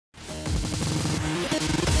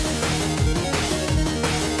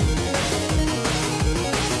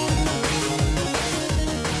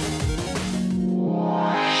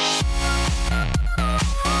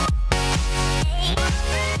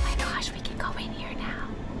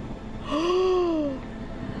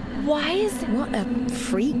Guys, What a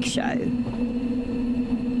freak show.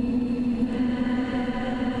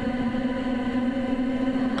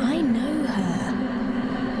 I know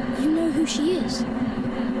her. you know who she is?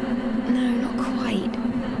 No, not quite.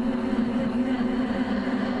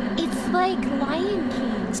 It's like Lion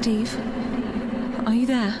King. Steve, are you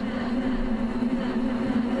there?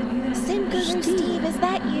 Simka, Steve, is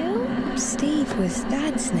that you? Steve was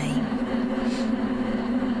Dad's name.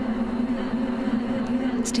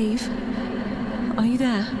 Steve, are you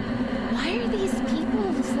there? Why are these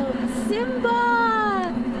people so... Simba!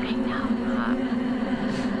 I know,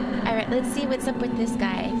 huh? Alright, let's see what's up with this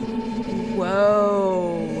guy.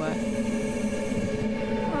 Whoa.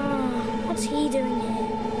 Oh, what's he doing here?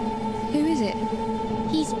 Who is it?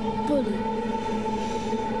 He's a bully.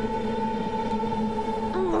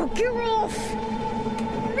 Oh, get off!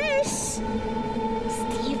 Miss!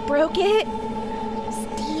 Steve broke it.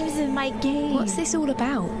 Steve's in my game. What's this all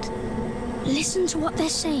about? Listen to what they're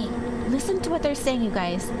saying. Listen to what they're saying, you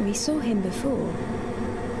guys. We saw him before.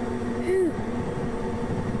 Who?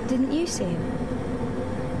 Didn't you see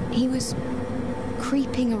him? He was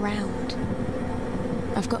creeping around.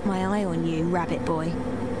 I've got my eye on you, rabbit boy.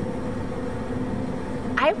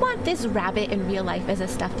 I want this rabbit in real life as a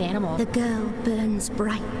stuffed animal. The girl burns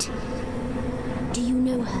bright. Do you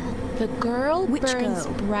know her? The girl Which burns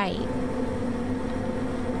girl? bright.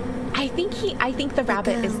 I think the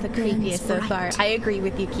rabbit is the girl burns creepiest so far. bright. I agree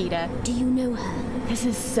with you, Kita. Do you know her? This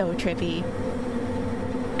is so trippy.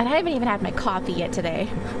 And I haven't even had my coffee yet today.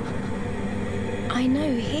 I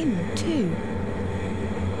know him, too.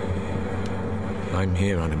 I'm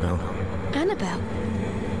here, Annabelle. Annabelle.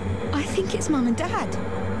 I think it's Mum and Dad.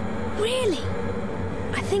 Really?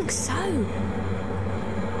 I think so.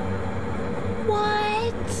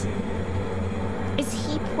 What? Is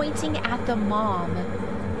he pointing at the mom?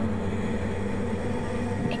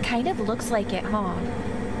 It kind of looks like it, huh?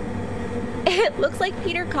 It looks like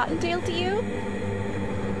Peter Cottontail to you?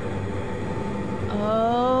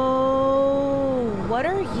 Oh, what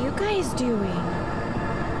are you guys doing?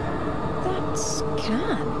 That's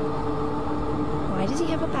Cam. Why does he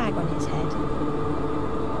have a bag on his head?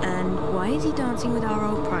 And why is he dancing with our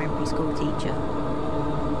old primary school teacher?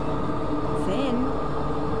 Finn?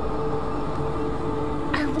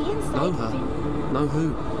 Are we inside Know her? Finn? Know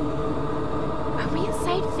who? Are we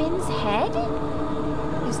inside Finn's head?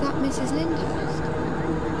 Is that Mrs. Lyndhurst?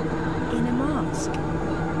 In a mask?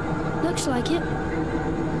 Looks like it.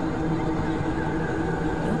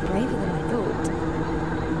 You're braver than I thought.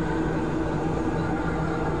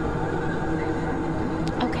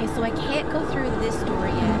 Okay, so I can't go through this door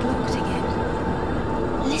yet. Locked again.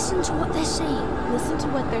 Listen to what they're saying. Listen to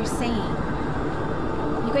what they're saying.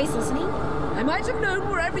 You guys listening? I might have known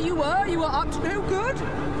wherever you were up to no good.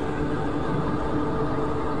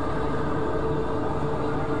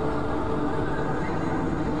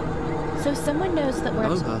 So someone knows that we're...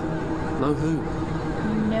 Know her? Know who?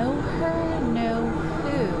 Know her, know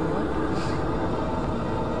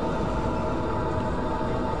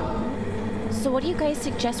who. So what do you guys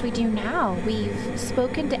suggest we do now? We've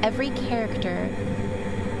spoken to every character,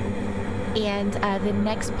 and the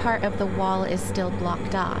next part of the wall is still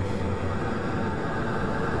blocked off.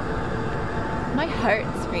 My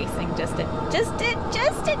heart's racing just a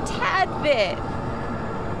tad bit.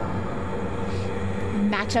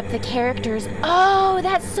 Match up the characters. Oh,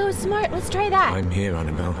 that's so smart. Let's try that. I'm here,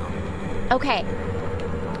 Annabelle. Okay,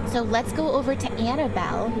 so let's go over to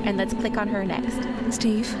Annabelle and let's click on her next.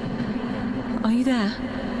 Steve, are you there?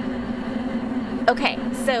 Okay,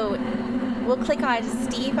 so we'll click on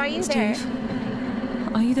Steve. Are you there? Steve,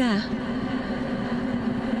 are you there?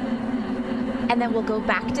 And then we'll go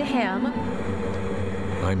back to him.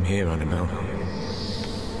 I'm here, Annabelle.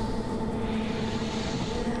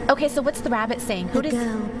 Okay, so what's the rabbit saying? Who The does...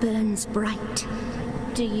 girl burns bright.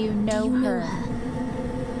 Do you know Do you her? know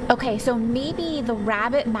her? Okay, so maybe the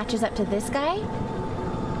rabbit matches up to this guy?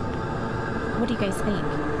 What do you guys think?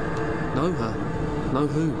 Know her? Know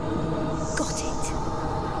who? Got it.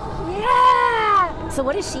 Yeah! So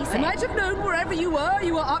what does she I say? might have known wherever you were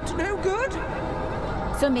up to no good.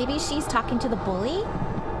 So maybe she's talking to the bully?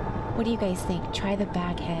 What do you guys think? Try the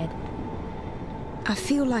baghead. I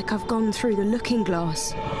feel like I've gone through the looking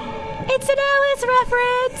glass. It's an Alice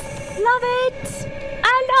reference! Love it!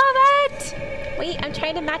 I love it! Wait, I'm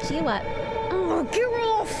trying to match you up. Oh, get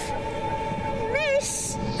off!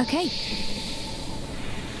 Miss! Okay.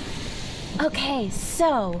 Okay,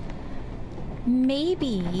 so...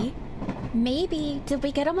 Maybe, did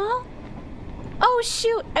we get them all? Oh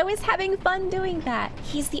shoot, I was having fun doing that.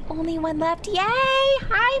 He's the only one left. Yay!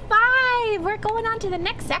 High five! We're going on to the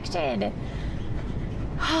next section.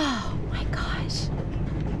 my gosh.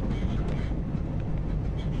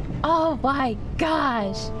 Oh my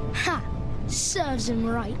gosh. Ha! Serves him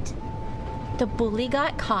right. The bully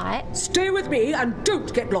got caught. Stay with me and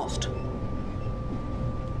don't get lost.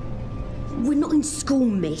 We're not in school,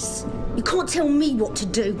 miss. You can't tell me what to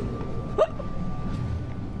do.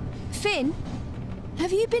 Finn,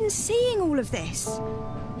 have you been seeing all of this?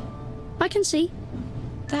 I can see.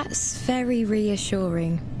 That's very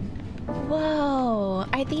reassuring. Whoa,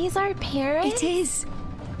 are these our parents? It is.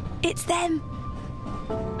 It's them.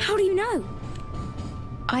 How do you know?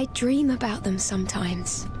 I dream about them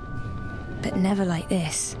sometimes, but never like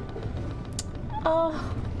this.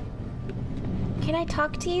 Oh. Can I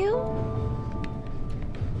talk to you?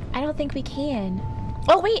 I don't think we can.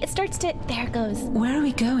 Oh wait, it starts to... There it goes. Where are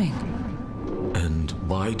we going? And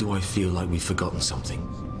why do I feel like we've forgotten something?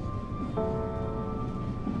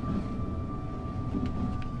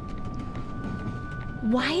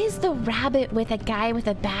 Why is the rabbit with a guy with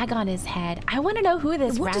a bag on his head? I want to know who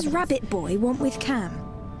this What rabbit does is. Rabbit Boy want with Cam?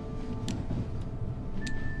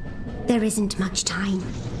 There isn't much time.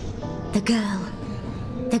 The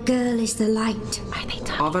girl is the light. Are they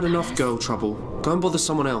talking I've had about enough us? girl trouble. Go and bother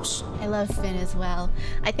someone else. I love Finn as well.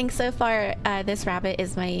 I think so far this rabbit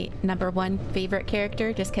is my #1 favorite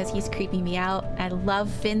character just because he's creeping me out. I love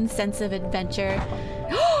Finn's sense of adventure.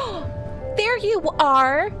 There you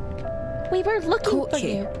are! We were looking for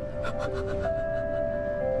you.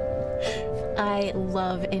 I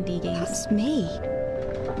love indie games. That's me.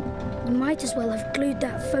 You might as well have glued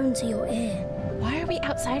that phone to your ear. Why are we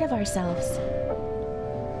outside of ourselves?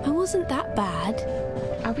 I wasn't that bad.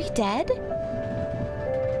 Are we dead?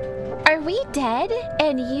 Are we dead?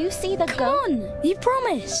 And you see the Come ghost? on, you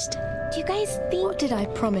promised. Do you guys think What did I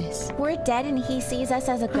promise? we're dead and he sees us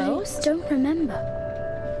as a I ghost? don't remember.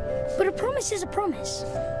 But a promise is a promise.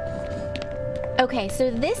 Okay, so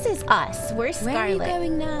this is us. We're Scarlet. Where are you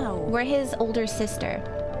going now? We're his older sister.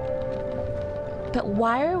 But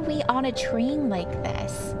why are we on a train like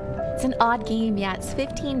this? It's an odd game, yeah. It's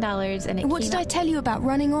 $15 and What did I tell you about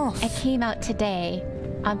running off? it came out today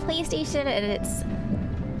on PlayStation and it's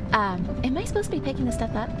am I supposed to be picking this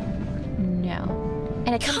stuff up? No.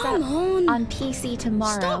 And it comes Come out on. PC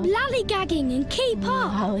tomorrow. Stop lollygagging and keep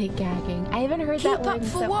up. Lollygagging. I haven't heard Keep that word up in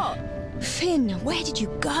for so- what? Finn, where did you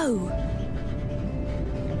go?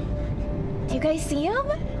 Do you guys see him?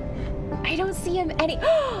 I don't see him any.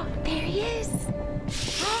 There he is.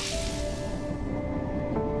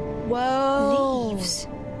 Whoa. Leaves.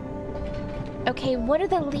 Okay, what do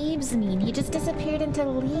the leaves mean? He just disappeared into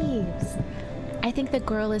leaves. I think the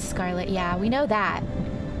girl is Scarlet. Yeah, we know that.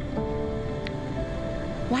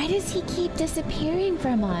 Why does he keep disappearing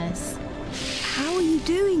from us? How are you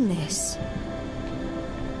doing this?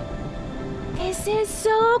 This is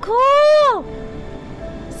so cool!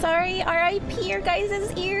 Sorry, RIP your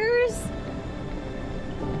guys' ears.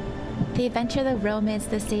 The adventure, the romance,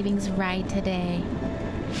 the savings ride today.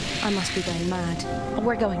 I must be going mad.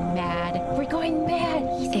 We're going mad. We're going mad.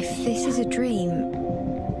 If this is a dream,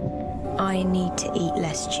 I need to eat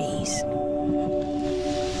less cheese.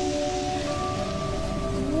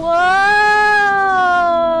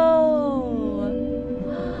 Whoa!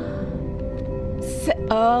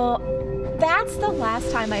 Oh, that's the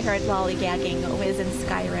last time I heard lollygagging was in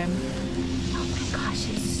Skyrim. Oh my gosh,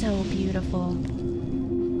 it's so beautiful.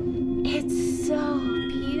 It's so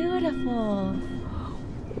beautiful.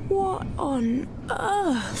 What on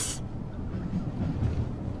earth?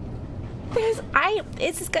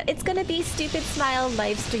 It's gonna be Stupid Smile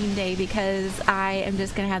live stream day because I am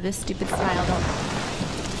just gonna have this stupid smile going.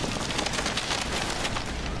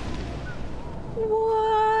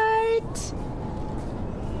 What?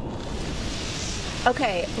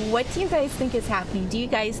 Okay, what do you guys think is happening? Do you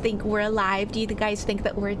guys think we're alive? Do you guys think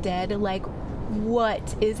that we're dead? Like,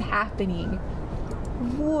 what is happening?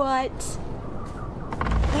 What?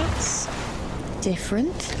 That's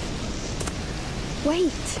different.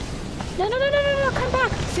 Wait. No, come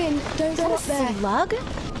back. Finn, don't Is go that up there. a slug?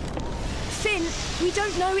 Finn, we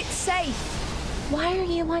don't know it's safe. Why are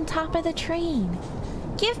you on top of the train?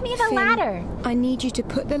 Give me the Finn, ladder. I need you to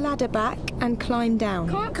put the ladder back and climb down.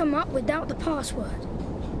 Can't come up without the password.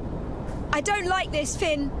 I don't like this,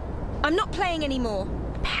 Finn. I'm not playing anymore.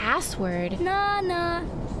 Password? Nah.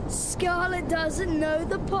 Scarlet doesn't know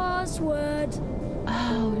the password.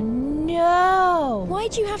 Oh no!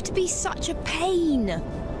 Why'd you have to be such a pain?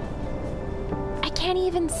 I can't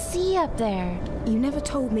even see up there. You never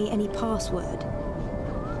told me any password.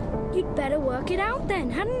 You'd better work it out then,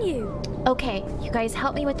 hadn't you? Okay, you guys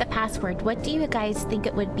help me with the password. What do you guys think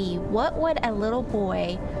it would be? What would a little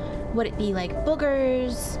boy... Would it be like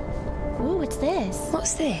boogers? Ooh, what's this?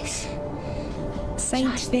 What's this?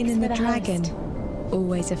 Saint Josh, Finn thanks and for the the Dragon. host.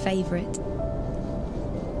 Always a favourite.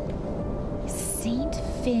 Saint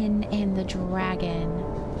Finn and the Dragon.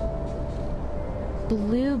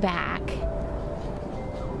 Blubak.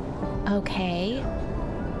 Okay.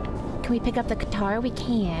 Can we pick up the guitar? We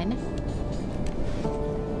can.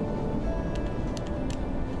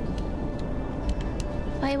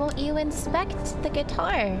 Why won't you inspect the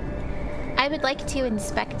guitar? I would like to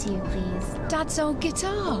inspect you, please. Dad's old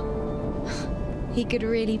guitar. He could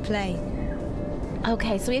really play.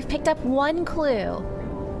 Okay, so we've picked up one clue.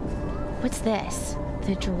 What's this?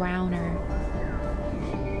 The Drowner.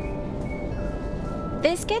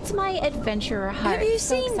 This gets my adventurer heart. Have you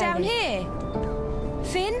so seen down excited. here?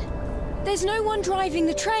 Finn? There's no one driving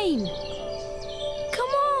the train. Come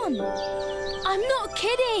on! I'm not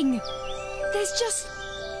kidding! There's just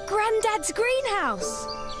Grandad's greenhouse.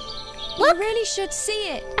 Look! You really should see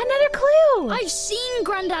it. Another clue! I've seen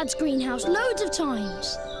Grandad's greenhouse loads of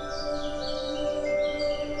times.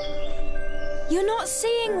 You're not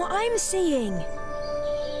seeing what I'm seeing.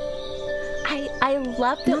 I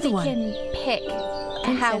love that Another we one. can pick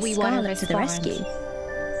how Princess we want to Scarlet to the respond. rescue.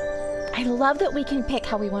 I love that we can pick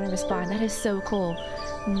how we want to respond. That is so cool.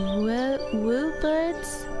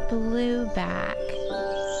 Wuboods, Blubak.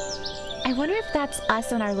 I wonder if that's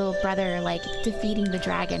us and our little brother, like, defeating the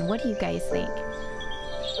dragon. What do you guys think?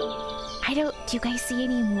 Do you guys see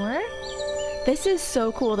any more? This is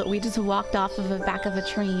so cool that we just walked off of the back of a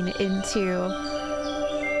train into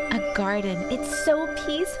a garden. It's so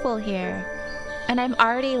peaceful here. And I'm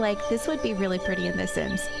already like, this would be really pretty in The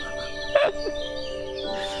Sims.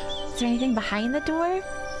 Is there anything behind the door?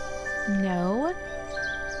 No.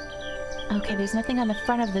 Okay, there's nothing on the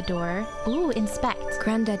front of the door. Ooh, inspect.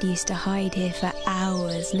 Grandad used to hide here for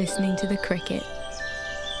hours listening to the cricket.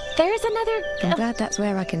 There's another... I'm glad that's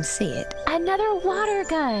where I can see it. Another water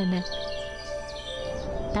gun.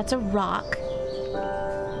 That's a rock.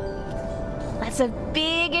 That's a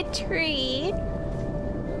big tree.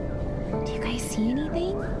 Do you guys see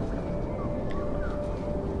anything?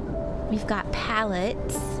 We've got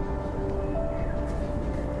pallets.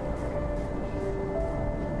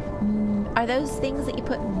 Are those things that you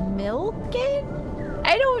put milk in?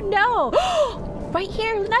 I don't know. Right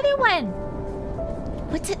here, another one.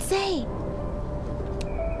 What's it say?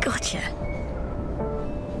 Gotcha.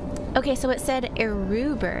 Okay, so it said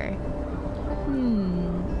Evuber.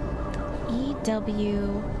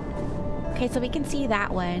 EW. Okay, so we can see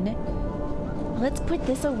that one. Let's put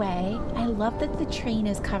this away. I love that the train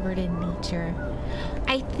is covered in nature.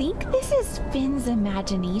 I think this is Finn's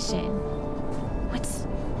imagination. What's...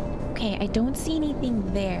 Okay, I don't see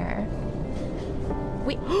anything there.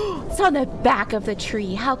 Wait, it's on the back of the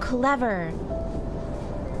tree. How clever.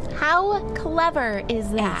 How clever is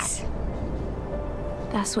that? Ace.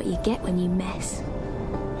 That's what you get when you mess.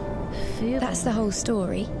 Fubor. That's the whole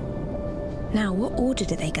story. Now, what order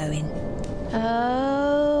do they go in?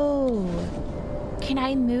 Oh. Can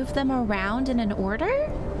I move them around in an order?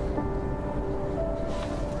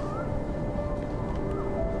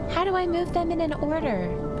 How do I move them in an order?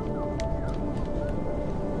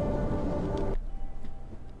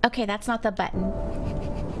 Okay, that's not the button.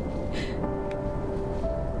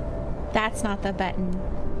 That's not the button.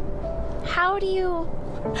 How do you...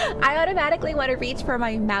 I automatically want to reach for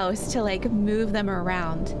my mouse to, like, move them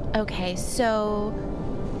around. Okay, so...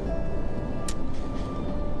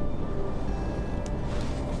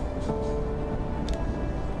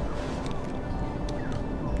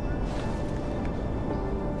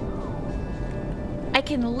 I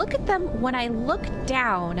can look at them. When I look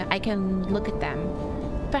down, I can look at them.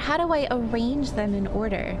 But how do I arrange them in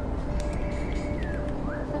order?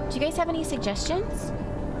 Do you guys have any suggestions?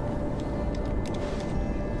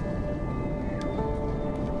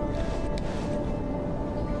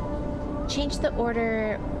 Change the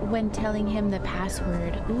order when telling him the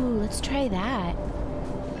password. Ooh, let's try that.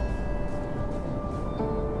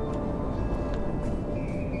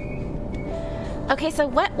 Okay, so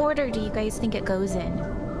what order do you guys think it goes in?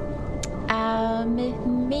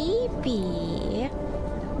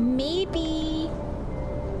 Maybe...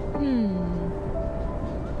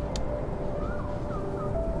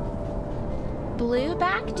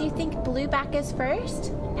 Blubak? Do you think Blubak is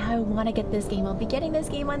first? Now I want to get this game. I'll be getting this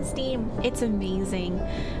game on Steam. It's amazing.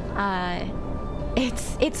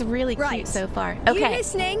 It's really cute so far. Okay. You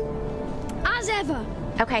listening? As ever.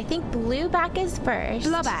 Okay, I think Blubak is first.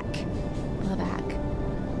 Blubak.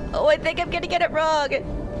 Oh, I think I'm gonna get it wrong.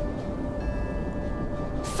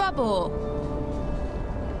 Fubor.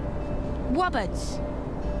 Wuboods.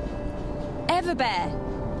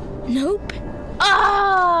 Evuber. Nope.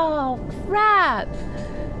 Oh, crap.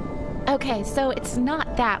 Okay, so it's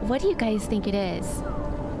not that. What do you guys think it is?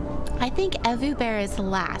 I think Evuber is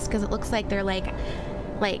last because it looks like they're like,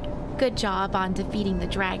 good job on defeating the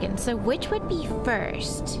dragon. So which would be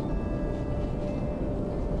first?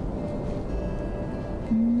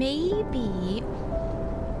 Maybe.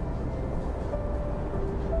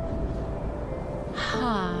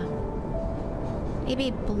 Huh.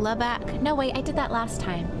 Maybe Blubak. No, wait, I did that last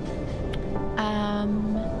time.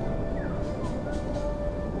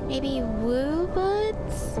 Maybe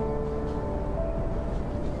Wuboods?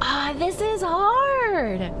 Ah, this is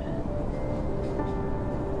hard!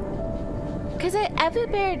 Because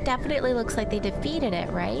Evuber definitely looks like they defeated it,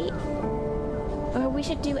 right? Or we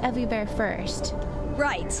should do Evuber first.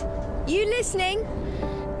 Right. You listening?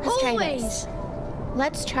 Let's try this.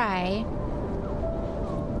 Let's try...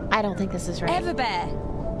 I don't think this is right. Evuber.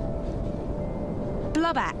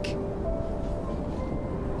 Blubak.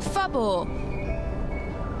 Fubor.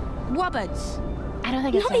 Wuboods. I don't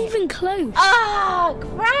think it's Not right. even close. Oh,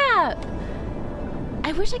 crap!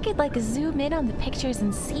 I wish I could, like, zoom in on the pictures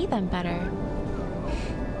and see them better.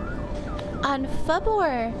 On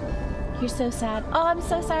Fubor, you're so sad. Oh, I'm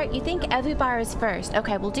so sorry. You think Evuber is first.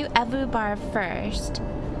 Okay, we'll do Evuber first.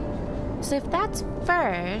 So if that's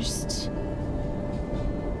first,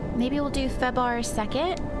 maybe we'll do Fubor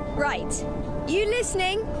second. Right. You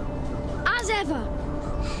listening? As ever.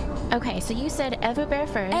 Okay, so you said Evuber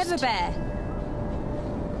first. Evuber.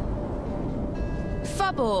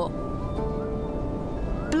 Fubor.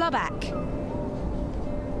 Blubak.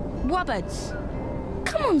 Wuboods.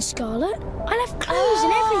 Come on, Scarlet. I left clothes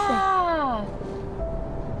and everything.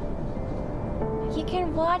 You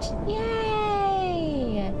can watch.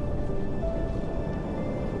 Yay!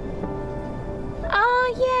 Oh,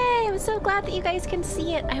 yay! I'm so glad that you guys can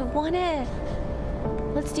see it. I wanna...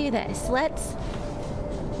 Let's do this. Let's...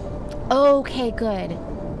 Okay, good.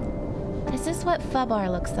 Is this what Fubor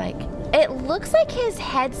looks like? It looks like his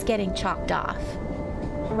head's getting chopped off.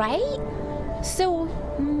 Right? So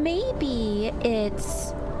maybe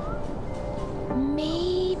it's...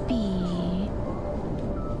 Maybe...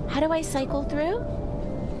 How do I cycle through?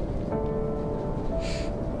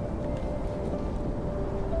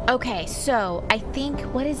 Okay, so I think...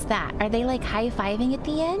 What is that? Are they like high-fiving at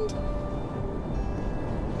the end?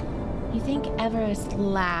 You think Ever is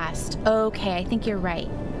last. Okay, I think you're right.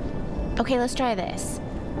 Okay, let's try this.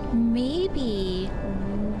 Maybe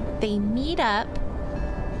they meet up.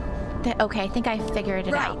 Okay, I think I figured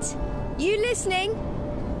it out. Right. You listening?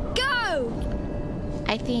 Go!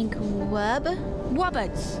 I think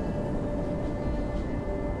Wuboods.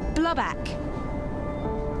 Blubak.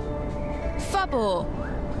 Fubor.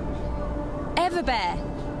 Evuber.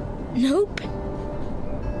 Nope.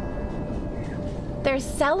 They're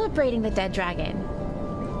celebrating the dead dragon.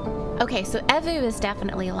 Okay, so Evu is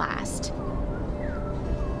definitely last.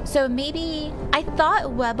 So maybe... I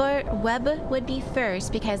thought Web would be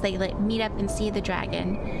first because they like meet up and see the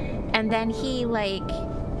dragon. And then he like...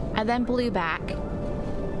 And then Blubak.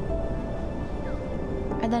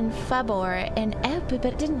 And then Fubor and Evu,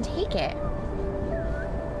 but it didn't take it.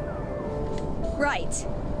 Right.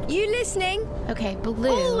 You listening? Okay, Blue.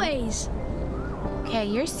 Always. Okay,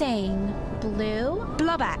 you're saying Blue,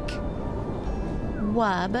 Blubak.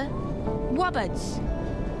 Wuboods.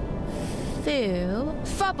 Fu,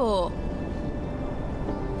 Fubor.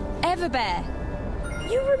 Evuber.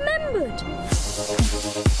 You remembered.